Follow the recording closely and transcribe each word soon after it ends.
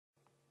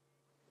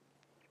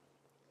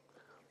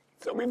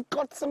So we've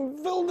got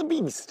some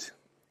wildebeest.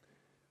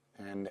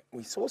 And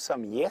we saw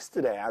some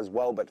yesterday as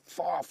well, but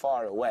far,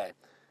 far away.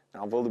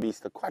 Now,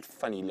 wildebeest are quite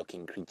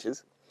funny-looking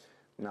creatures.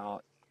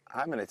 Now,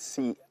 I'm going to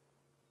see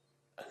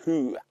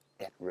who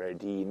at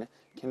Rodine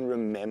can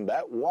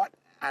remember what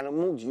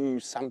animal do you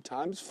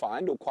sometimes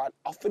find or quite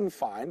often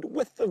find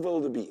with the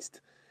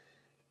wildebeest.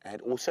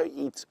 It also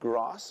eats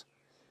grass.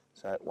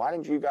 So why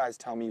don't you guys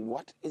tell me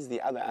what is the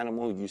other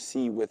animal you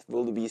see with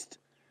wildebeest?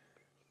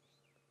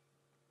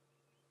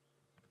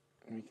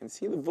 And you can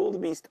see the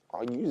wildebeest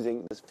are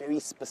using this very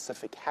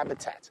specific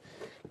habitat.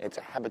 It's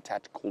a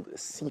habitat called a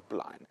seep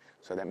line.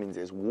 So that means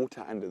there's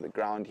water under the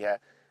ground here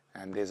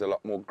and there's a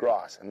lot more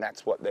grass. And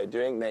that's what they're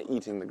doing. They're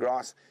eating the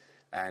grass.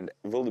 And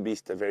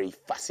wildebeest are very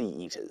fussy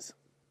eaters.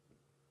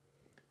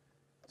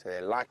 So they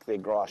like their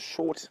grass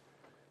short.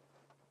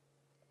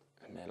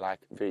 And they like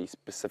very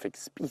specific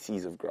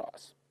species of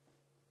grass.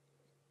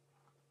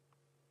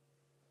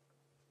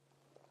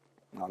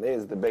 Now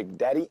there's the big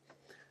daddy.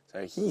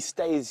 So he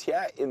stays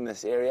here in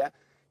this area.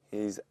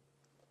 He's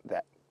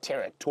that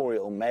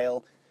territorial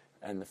male,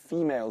 and the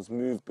females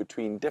move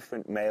between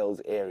different males'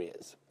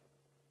 areas.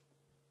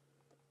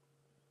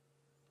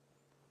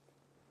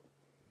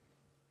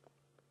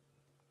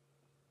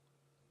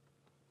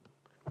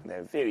 And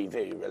they're very,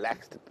 very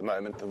relaxed at the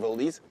moment, the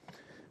wildies,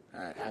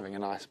 having a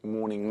nice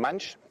morning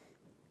munch.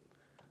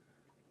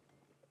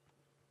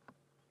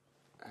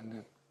 And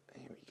then,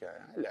 here we go.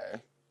 Hello,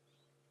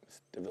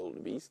 Mr.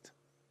 Wildebeest.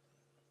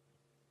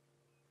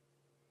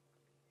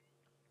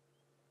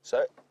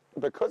 So,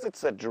 because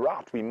it's a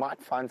drought, we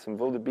might find some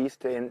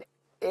wildebeest in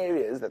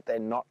areas that they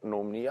not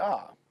normally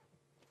are.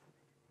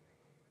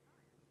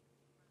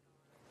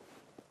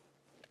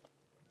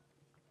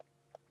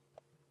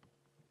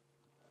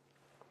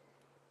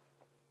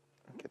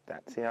 Look at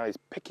that. See how he's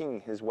picking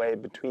his way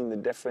between the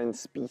different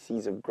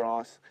species of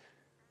grass.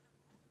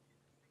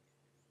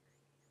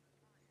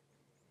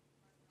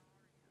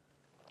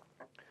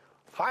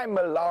 Hi,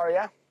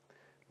 Malaria.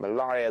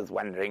 Malaria is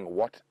wondering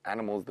what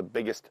animal is the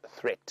biggest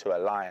threat to a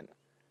lion.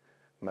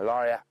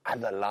 Malaria,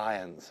 other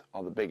lions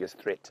are the biggest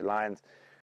threat to lions.